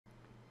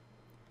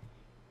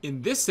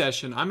In this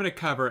session, I'm going to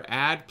cover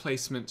ad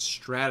placement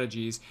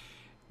strategies.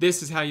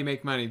 This is how you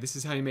make money. This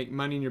is how you make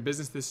money in your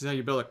business. This is how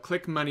you build a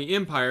click money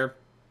empire.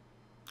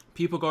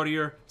 People go to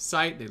your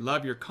site, they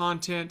love your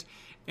content,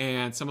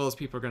 and some of those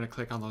people are going to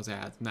click on those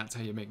ads, and that's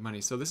how you make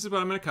money. So this is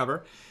what I'm going to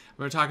cover. I'm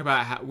going to talk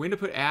about when to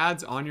put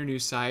ads on your new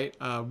site,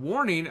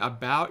 warning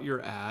about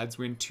your ads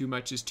when too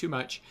much is too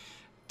much,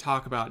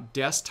 talk about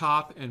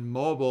desktop and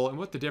mobile and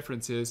what the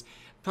difference is,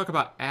 talk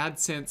about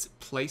AdSense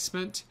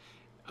placement,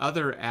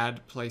 other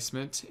ad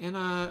placement, and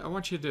I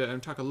want you to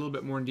talk a little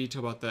bit more in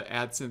detail about the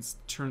AdSense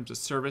terms of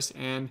service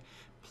and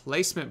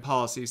placement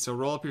policy. So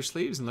roll up your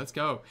sleeves and let's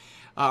go.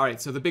 All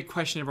right, so the big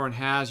question everyone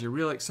has, you're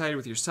real excited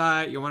with your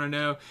site, you want to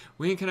know,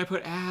 when can I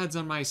put ads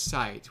on my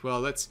site?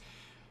 Well, let's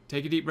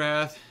take a deep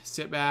breath,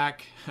 sit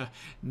back.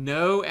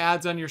 No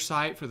ads on your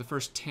site for the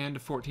first 10 to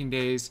 14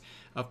 days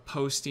of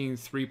posting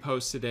 3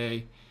 posts a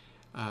day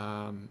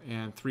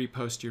and 3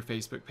 posts to your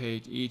Facebook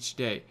page each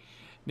day.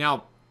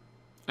 Now,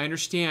 I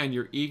understand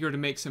you're eager to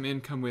make some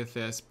income with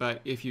this,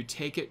 but if you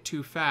take it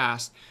too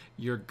fast,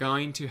 you're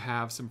going to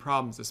have some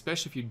problems,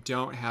 especially if you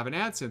don't have an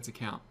AdSense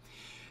account.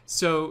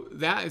 So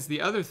that is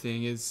the other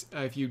thing is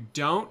if you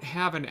don't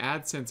have an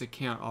AdSense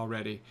account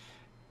already,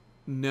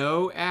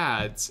 no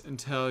ads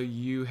until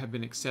you have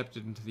been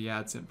accepted into the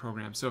AdSense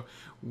program. So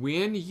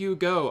when you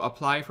go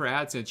apply for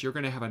AdSense, you're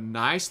going to have a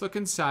nice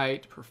looking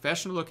site,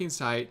 professional looking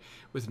site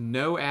with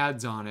no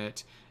ads on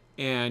it,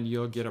 and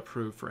you'll get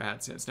approved for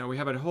AdSense. Now we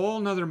have a whole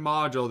nother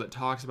module that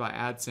talks about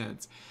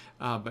AdSense,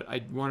 but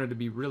I wanted to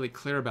be really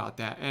clear about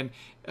that. And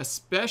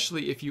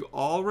especially if you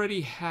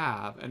already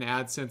have an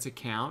AdSense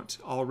account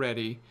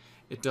already,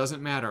 it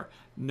doesn't matter.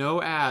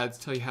 No ads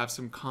till you have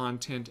some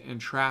content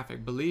and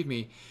traffic. Believe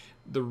me,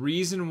 the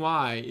reason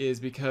why is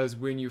because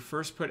when you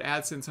first put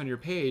AdSense on your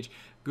page,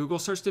 Google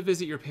starts to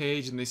visit your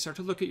page and they start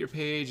to look at your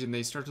page and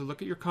they start to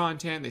look at your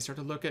content, they start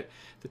to look at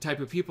the type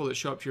of people that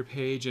show up to your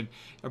page, and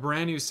a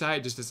brand new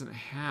site just doesn't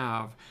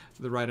have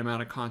the right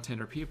amount of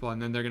content or people,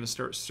 and then they're going to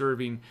start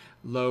serving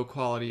low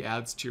quality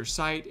ads to your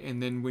site,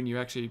 and then when you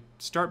actually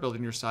start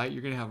building your site,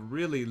 you're going to have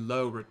really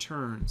low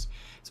returns.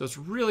 So it's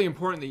really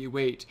important that you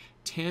wait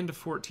 10 to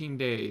 14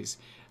 days,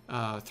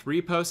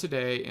 3 posts a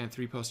day and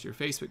 3 posts to your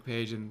Facebook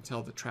page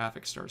until the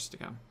traffic starts to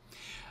come.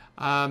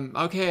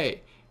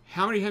 Okay.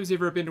 How many times have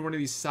you ever been to one of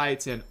these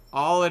sites and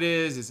all it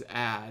is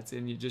ads,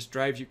 and it just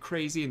drives you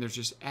crazy and there's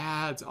just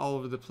ads all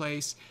over the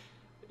place?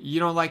 You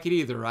don't like it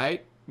either,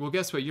 right? Well,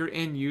 guess what? Your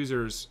end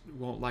users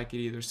won't like it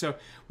either. So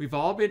we've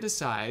all been to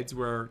sites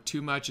where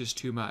too much is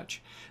too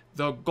much.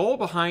 The goal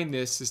behind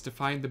this is to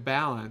find the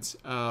balance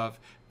of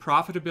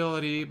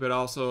profitability, but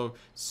also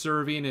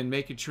serving and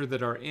making sure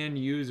that our end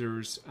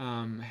users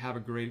have a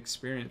great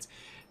experience.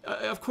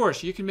 Of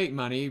course, you can make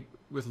money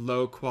with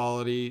low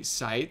quality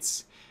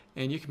sites,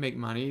 and you can make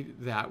money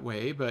that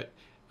way, but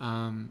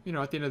you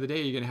know, at the end of the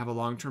day, you're going to have a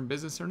long-term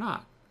business or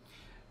not.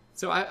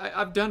 So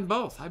I've done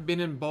both. I've been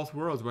in both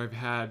worlds where I've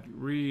had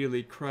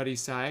really cruddy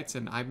sites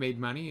and I've made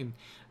money, and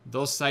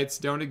those sites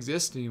don't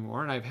exist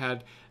anymore. And I've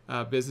had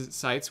business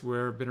sites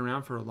where I've been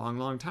around for a long,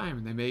 long time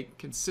and they make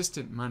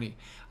consistent money.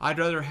 I'd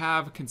rather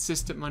have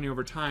consistent money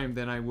over time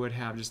than I would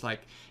have just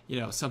like, you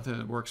know, something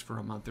that works for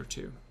a month or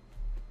two.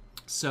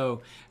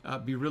 So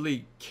be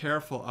really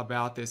careful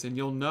about this, and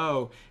you'll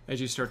know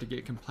as you start to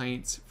get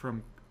complaints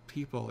from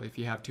people if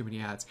you have too many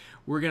ads.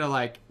 We're gonna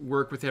like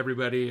work with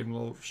everybody, and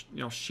we'll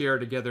share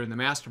together in the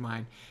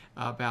mastermind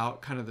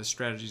about kind of the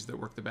strategies that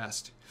work the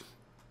best.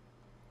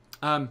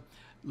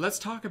 Let's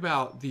talk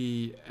about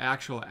the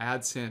actual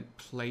AdSense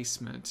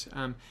placement,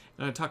 and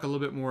I'll talk a little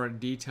bit more in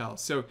detail.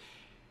 So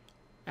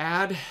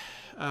AdWords,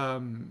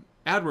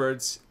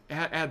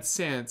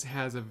 AdSense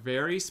has a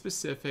very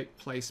specific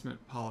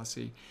placement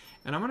policy.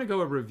 And I'm going to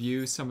go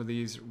review some of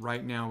these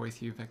right now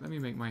with you. In fact, let me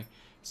make my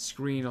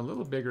screen a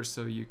little bigger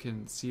so you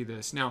can see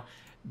this. Now,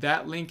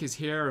 that link is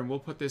here, and we'll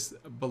put this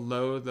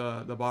below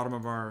the bottom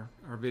of our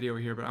video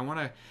here. But I want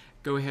to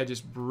go ahead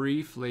just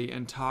briefly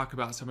and talk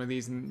about some of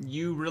these. And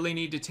you really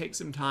need to take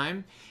some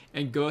time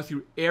and go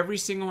through every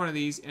single one of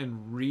these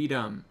and read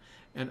them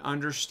and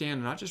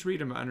understand them. Not just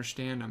read them, but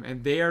understand them.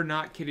 And they are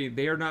not kidding.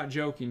 They are not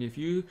joking. If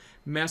you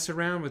mess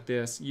around with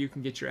this, you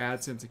can get your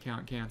AdSense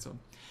account canceled.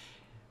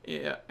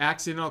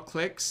 Accidental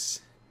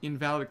clicks,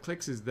 invalid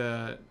clicks is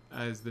the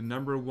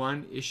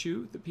 #1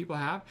 issue that people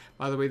have.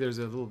 By the way, there's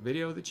a little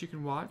video that you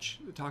can watch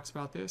that talks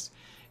about this.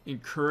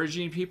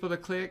 Encouraging people to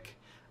click,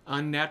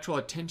 unnatural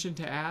attention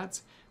to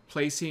ads,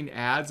 placing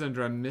ads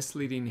under a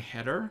misleading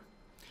header,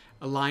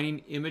 aligning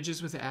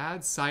images with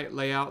ads, site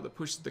layout that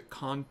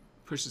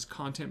pushes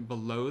content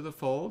below the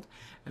fold,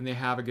 and they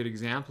have a good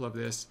example of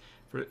this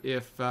for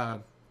if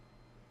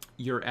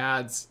your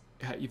ads.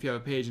 If you have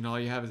a page and all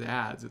you have is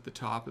ads at the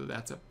top,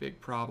 that's a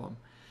big problem.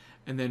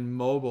 And then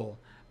mobile.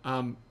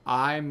 I'm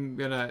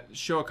going to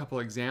show a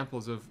couple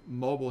examples of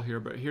mobile here,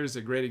 but here's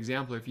a great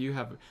example. If you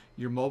have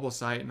your mobile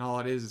site and all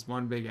it is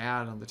one big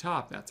ad on the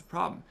top, that's a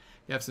problem.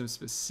 You have some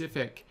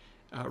specific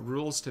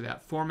rules to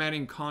that.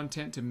 Formatting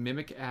content to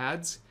mimic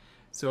ads.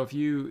 So if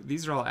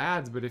these are all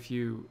ads, but if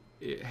you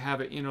have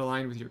it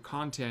interlined with your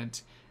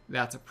content,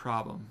 that's a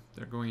problem.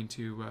 They're going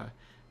to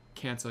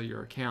cancel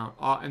your account,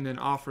 and then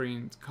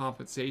offering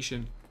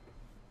compensation.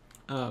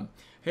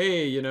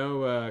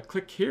 Hey,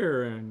 click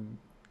here and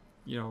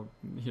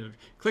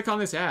click on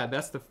this ad.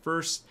 That's the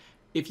first.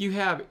 If you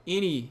have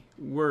any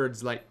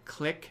words like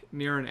click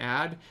near an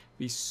ad,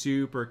 be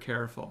super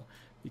careful,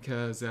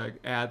 because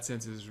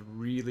AdSense is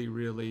really,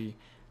 really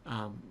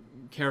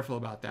careful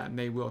about that, and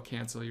they will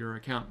cancel your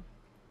account.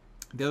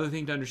 The other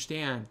thing to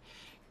understand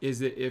is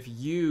that if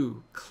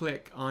you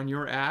click on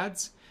your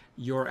ads,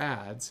 your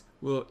ad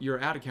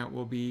account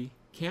will be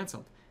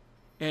canceled.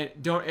 And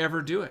don't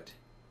ever do it.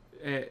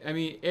 I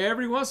mean,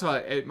 every once in a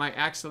while it might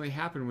accidentally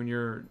happen when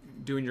you're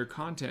doing your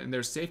content, and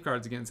there's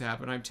safeguards against that,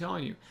 but I'm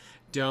telling you,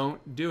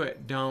 don't do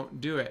it. Don't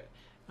do it.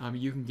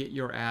 You can get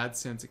your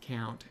AdSense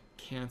account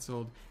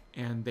canceled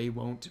and they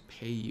won't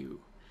pay you.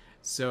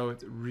 So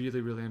it's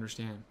really, really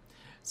understand.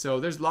 So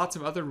there's lots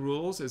of other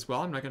rules as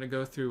well. I'm not going to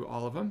go through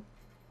all of them,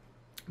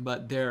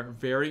 but they're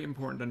very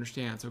important to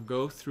understand. So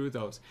go through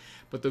those.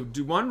 But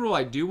the one rule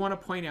I do want to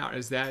point out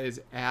is that is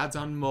ads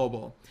on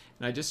mobile.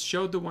 And I just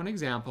showed the one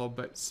example,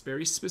 but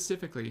very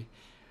specifically,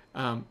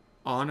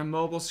 on a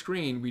mobile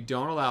screen, we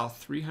don't allow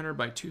 300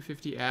 by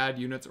 250 ad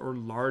units or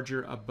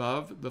larger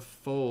above the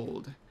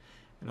fold.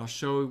 And I'll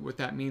show what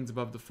that means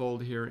above the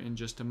fold here in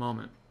just a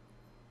moment.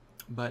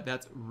 But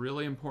that's a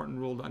really important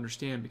rule to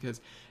understand, because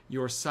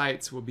your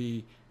sites will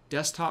be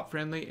desktop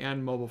friendly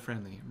and mobile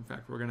friendly. In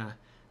fact, we're going to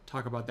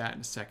talk about that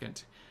in a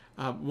second.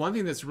 One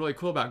thing that's really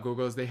cool about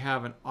Google is they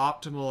have an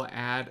optimal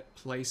ad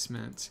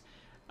placement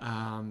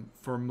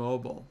for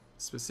mobile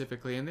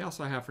specifically, and they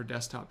also have for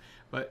desktop.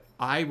 But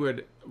I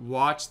would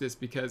watch this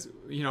because,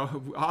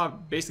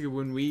 basically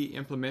when we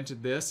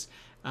implemented this,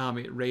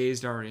 it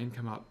raised our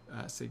income up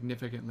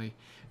significantly.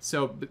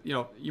 So,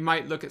 you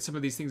might look at some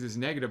of these things as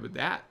negative,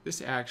 but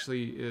this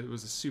actually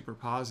was a super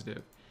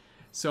positive.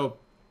 So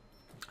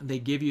they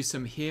give you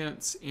some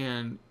hints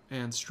and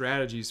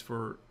strategies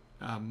for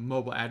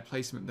mobile ad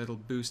placement that'll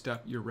boost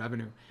up your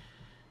revenue.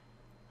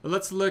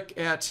 Let's look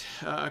at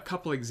a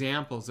couple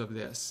examples of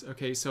this.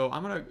 Okay, so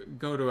I'm going to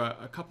go to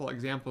a couple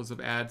examples of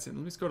ads,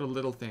 and let's go to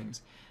little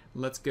things.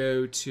 Let's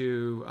go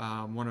to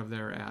one of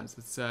their ads.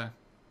 Let's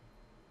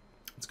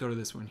go to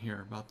this one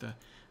here about the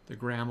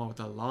grandma with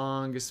the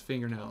longest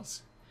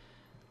fingernails.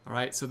 All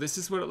right, so this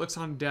is what it looks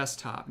on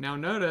desktop. Now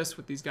notice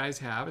what these guys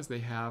have is they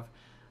have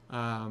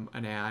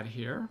an ad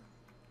here,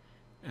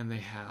 and they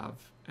have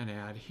an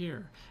ad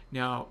here.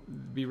 Now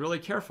be really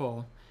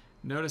careful.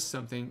 Notice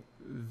something.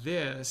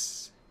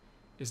 This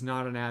is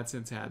not an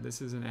AdSense ad.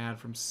 This is an ad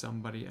from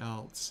somebody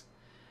else.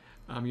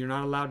 You're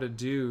not allowed to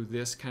do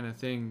this kind of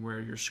thing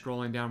where you're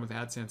scrolling down with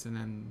AdSense and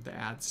then the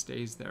ad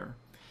stays there.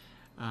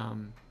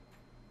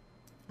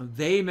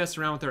 They mess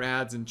around with their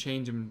ads and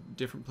change them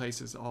different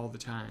places all the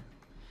time.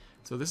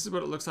 So this is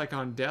what it looks like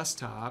on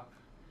desktop,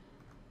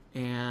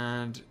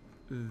 and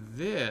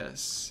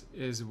this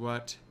is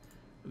what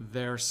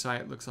their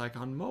site looks like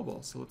on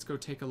mobile. So let's go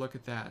take a look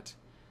at that.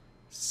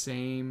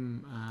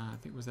 Same, I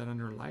think, was that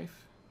under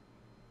life?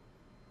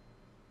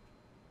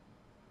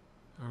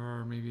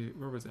 Or maybe,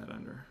 where was that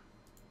under?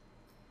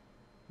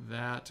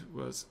 That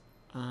was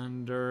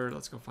under,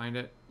 let's go find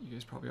it. You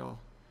guys probably all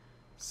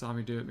saw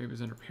me do it. Maybe it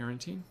was under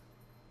parenting.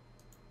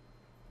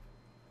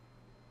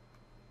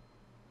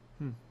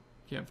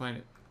 Can't find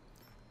it.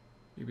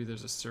 Maybe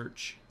there's a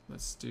search.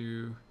 Let's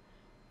do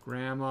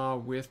grandma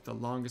with the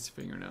longest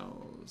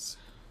fingernails.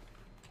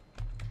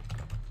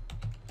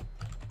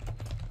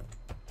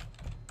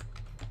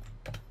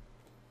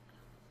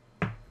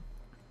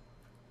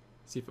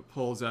 See if it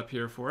pulls up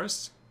here for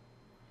us.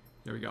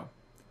 There we go.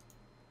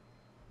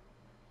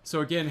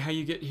 So again, how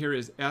you get here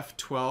is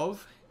F12,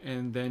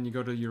 and then you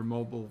go to your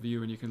mobile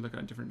view and you can look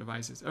on different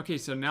devices. Okay,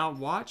 so now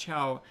watch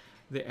how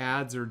the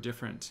ads are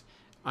different.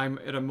 I'm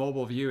at a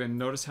mobile view, and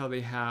notice how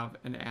they have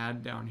an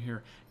ad down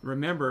here.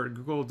 Remember,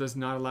 Google does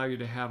not allow you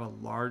to have a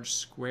large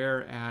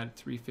square ad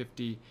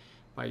 350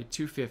 by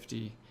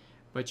 250,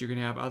 but you can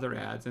have other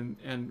ads,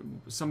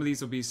 and some of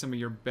these will be some of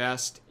your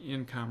best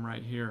income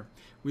right here.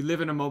 We live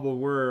in a mobile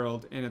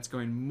world, and it's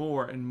going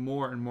more and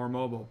more and more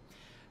mobile.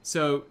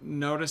 So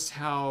notice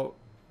how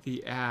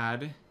the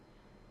ad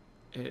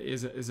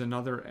is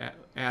another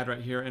ad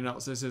right here, and it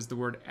also says the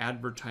word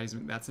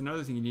advertisement. That's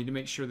another thing. You need to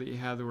make sure that you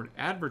have the word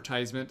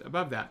advertisement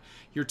above that.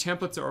 Your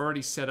templates are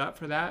already set up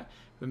for that,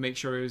 but make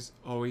sure you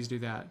always do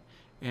that.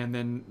 And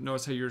then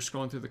notice how you're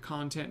scrolling through the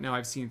content. Now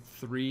I've seen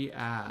 3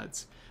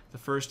 ads. The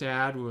first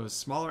ad was a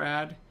smaller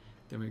ad,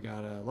 then we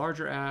got a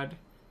larger ad,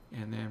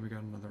 and then we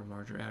got another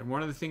larger ad.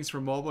 One of the things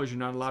for mobile is you're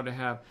not allowed to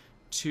have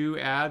 2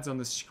 ads on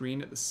the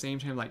screen at the same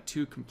time, like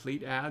 2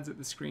 complete ads at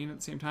the screen at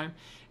the same time.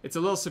 It's a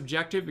little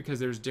subjective because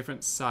there's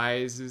different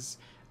sizes.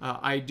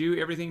 I do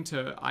everything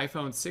to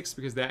iPhone 6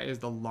 because that is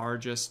the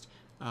largest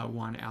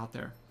one out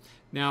there.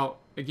 Now,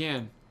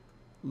 again,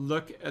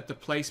 look at the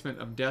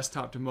placement of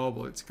desktop to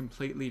mobile. It's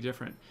completely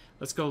different.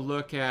 Let's go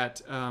look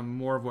at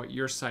more of what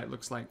your site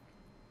looks like.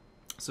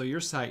 So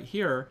your site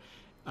here,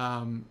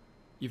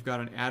 you've got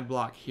an ad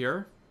block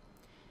here,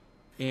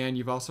 And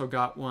you've also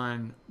got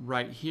one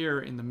right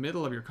here in the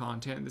middle of your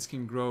content. This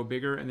can grow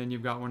bigger, and then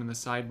you've got one in the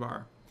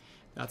sidebar.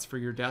 That's for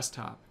your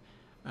desktop.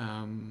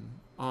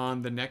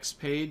 On the next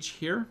page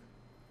here,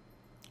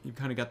 you've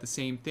kind of got the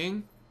same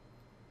thing.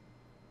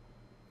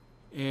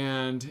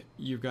 And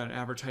you've got an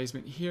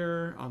advertisement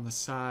here on the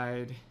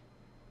side.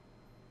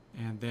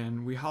 And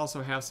then we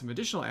also have some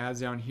additional ads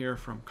down here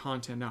from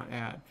content, not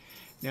ad.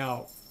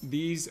 Now,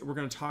 we're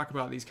going to talk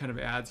about these kind of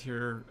ads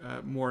here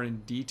more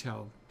in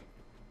detail.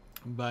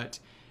 But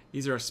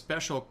these are a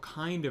special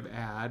kind of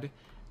ad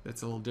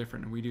that's a little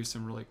different, and we do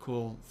some really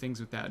cool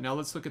things with that. Now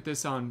let's look at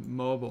this on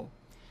mobile.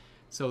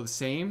 So the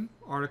same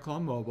article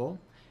on mobile,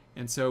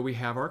 and so we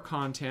have our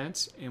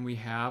content and we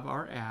have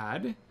our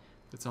ad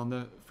that's on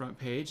the front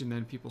page, and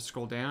then people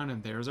scroll down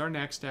and there's our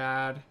next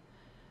ad,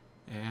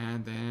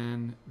 and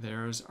then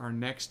there's our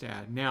next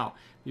ad. Now,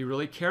 be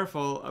really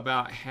careful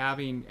about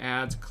having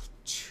ads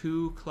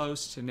too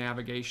close to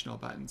navigational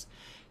buttons.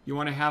 You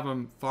want to have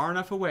them far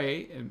enough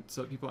away and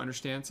so that people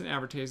understand it's an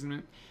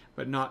advertisement,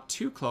 but not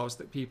too close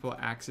that people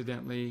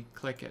accidentally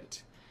click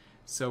it.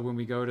 So when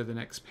we go to the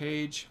next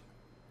page,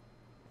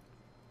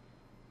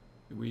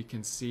 we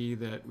can see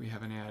that we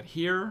have an ad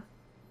here,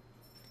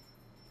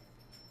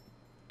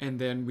 and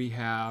then we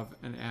have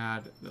an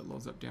ad that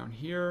loads up down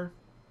here,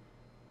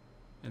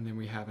 and then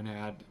we have an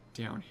ad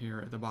down here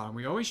at the bottom.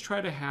 We always try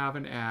to have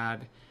an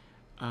ad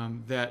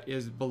that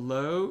is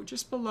below,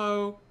 just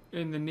below,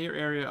 in the near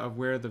area of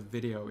where the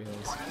video is.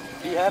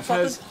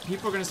 Because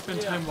people are going to spend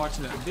time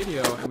watching that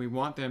video, and we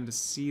want them to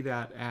see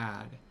that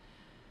ad.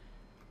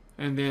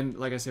 And then,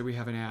 like I said, we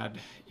have an ad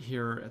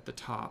here at the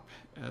top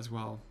as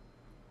well.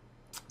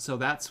 So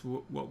that's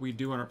what we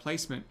do on our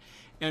placement.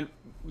 And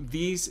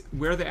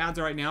where the ads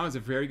are right now is a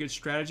very good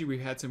strategy.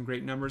 We've had some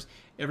great numbers.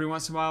 Every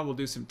once in a while, we'll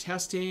do some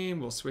testing.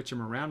 We'll switch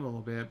them around a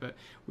little bit. But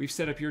we've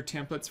set up your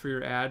templates for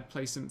your ad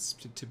placements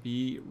to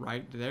be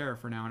right there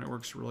for now, and it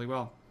works really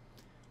well.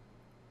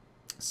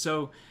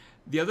 So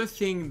the other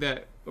thing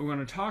that we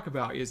want to talk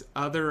about is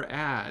other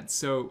ads.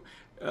 So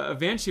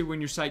eventually when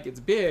your site gets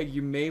big,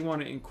 you may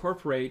want to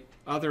incorporate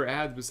other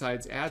ads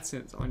besides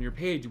AdSense on your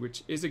page,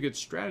 which is a good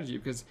strategy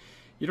because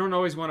you don't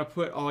always want to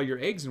put all your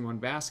eggs in one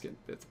basket.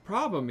 But the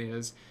problem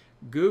is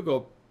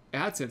Google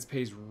AdSense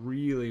pays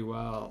really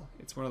well.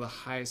 It's one of the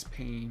highest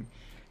paying.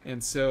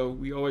 And so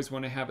we always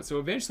want to have it. So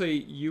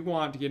eventually you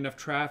want to get enough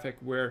traffic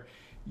where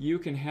you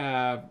can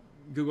have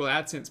Google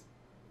AdSense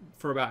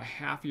for about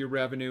half your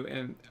revenue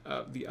and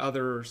the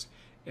others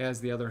as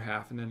the other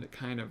half, and then it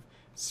kind of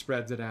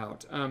spreads it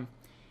out.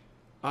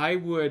 I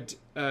would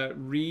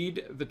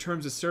read the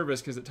terms of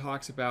service because it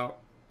talks about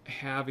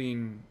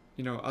having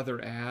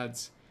other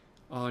ads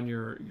on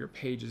your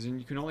pages, and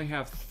you can only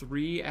have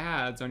 3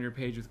 ads on your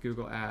page with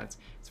Google Ads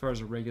as far as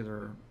the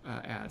regular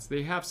ads.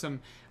 They have some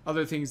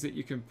other things that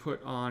you can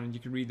put on, and you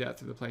can read that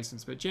through the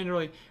placements, but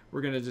generally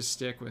we're going to just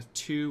stick with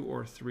 2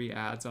 or 3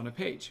 ads on a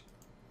page.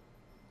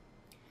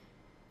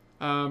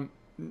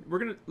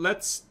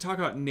 Let's talk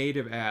about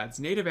native ads.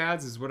 Native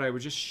ads is what I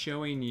was just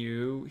showing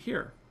you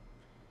here.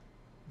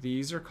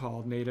 These are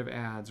called native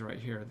ads right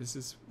here. This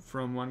is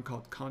from one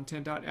called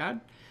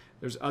content.ad.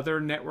 There's other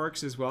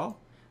networks as well.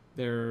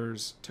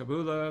 There's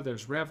Taboola,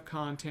 there's Rev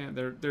Content,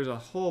 there's a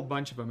whole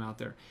bunch of them out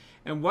there.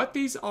 And what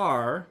these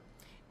are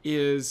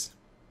is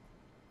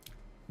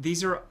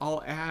these are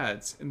all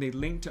ads, and they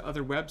link to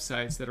other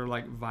websites that are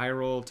like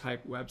viral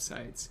type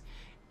websites.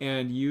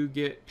 And you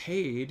get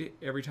paid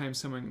every time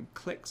someone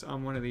clicks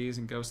on one of these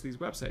and goes to these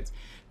websites.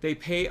 They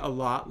pay a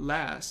lot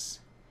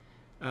less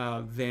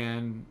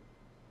than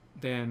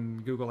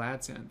Google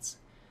AdSense.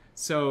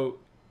 So,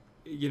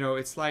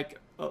 it's like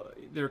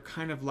they're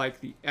kind of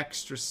like the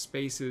extra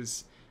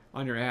spaces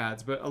on your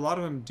ads, but a lot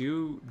of them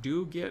do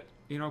get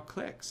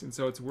clicks, and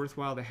so it's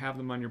worthwhile to have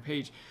them on your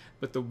page.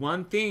 But the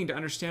one thing to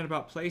understand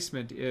about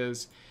placement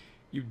is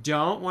you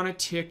don't want to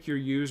tick your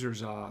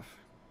users off.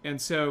 And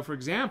so, for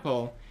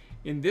example,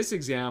 in this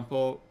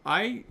example,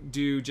 I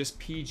do just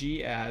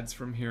PG ads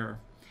from here.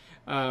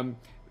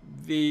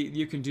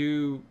 You can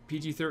do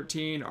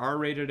PG-13,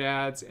 R-rated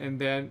ads,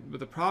 but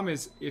the problem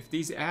is if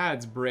these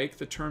ads break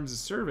the terms of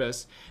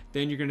service,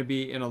 then you're going to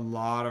be in a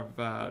lot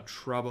of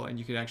trouble, and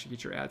you could actually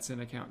get your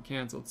AdSense account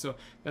canceled. So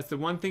that's the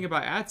one thing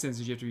about AdSense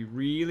is you have to be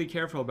really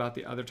careful about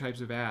the other types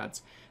of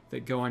ads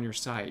that go on your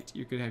site.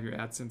 You could have your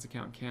AdSense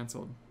account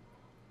canceled.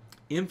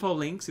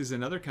 Infolinks is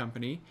another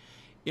company.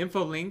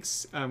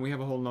 Infolinks, we have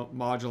a whole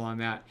module on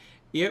that.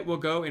 It will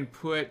go and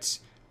put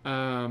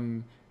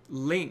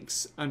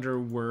links under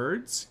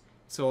words.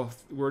 So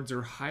if words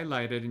are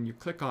highlighted and you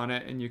click on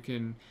it, and you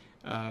can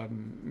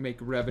make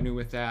revenue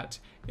with that.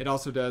 It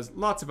also does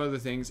lots of other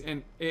things,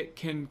 and it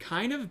can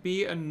kind of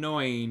be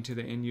annoying to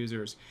the end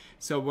users.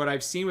 So what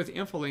I've seen with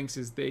Infolinks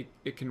is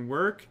it can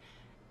work,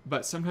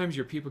 but sometimes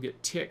your people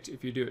get ticked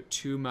if you do it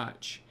too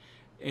much.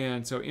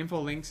 And so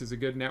Infolinks is a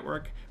good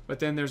network, but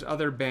then there's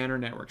other banner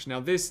networks. Now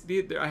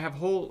I have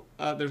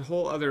there's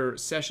whole other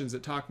sessions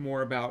that talk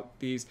more about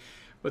these,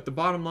 but the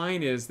bottom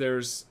line is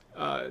there's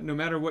no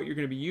matter what you're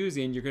going to be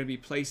using, you're going to be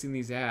placing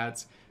these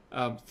ads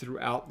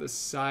throughout the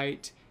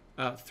site,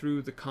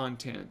 through the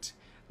content.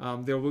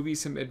 There will be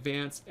some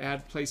advanced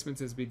ad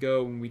placements as we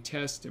go when we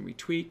test and we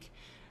tweak.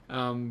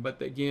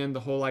 But again,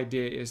 the whole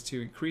idea is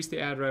to increase the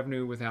ad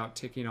revenue without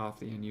ticking off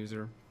the end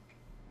user.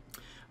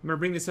 I'm going to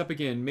bring this up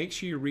again. Make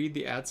sure you read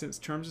the AdSense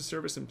Terms of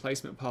Service and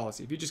Placement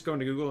Policy. If you just go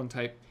into Google and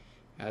type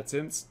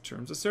AdSense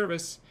Terms of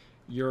Service,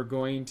 you're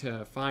going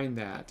to find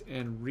that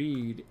and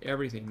read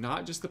everything,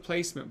 not just the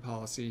placement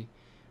policy,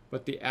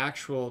 but the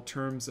actual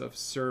terms of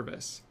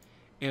service.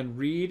 And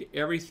read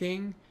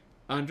everything,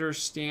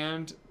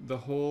 understand the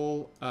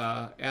whole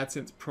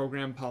AdSense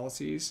program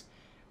policies,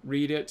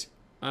 read it,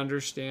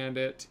 understand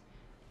it,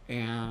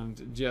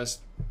 and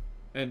just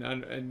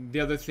and the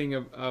other thing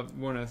of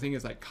one of the things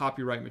is like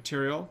copyright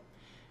material.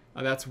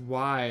 That's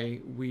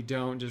why we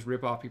don't just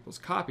rip off people's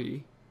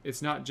copy.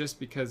 It's not just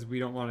because we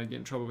don't want to get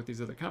in trouble with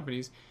these other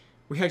companies.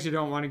 We actually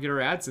don't want to get our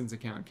AdSense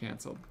account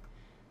canceled.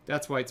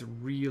 That's why it's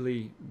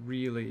really,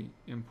 really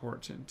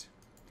important.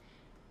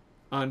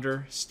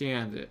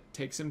 Understand it.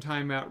 Take some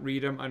time out,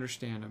 read them,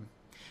 understand them.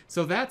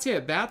 So that's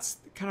it. That's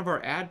kind of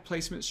our ad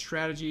placement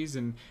strategies,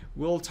 and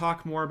we'll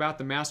talk more about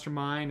the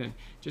mastermind, and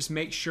just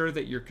make sure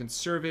that you're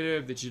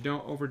conservative, that you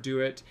don't overdo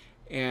it,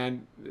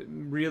 and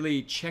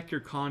really check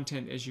your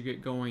content as you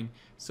get going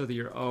so that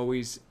you're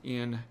always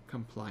in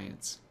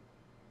compliance.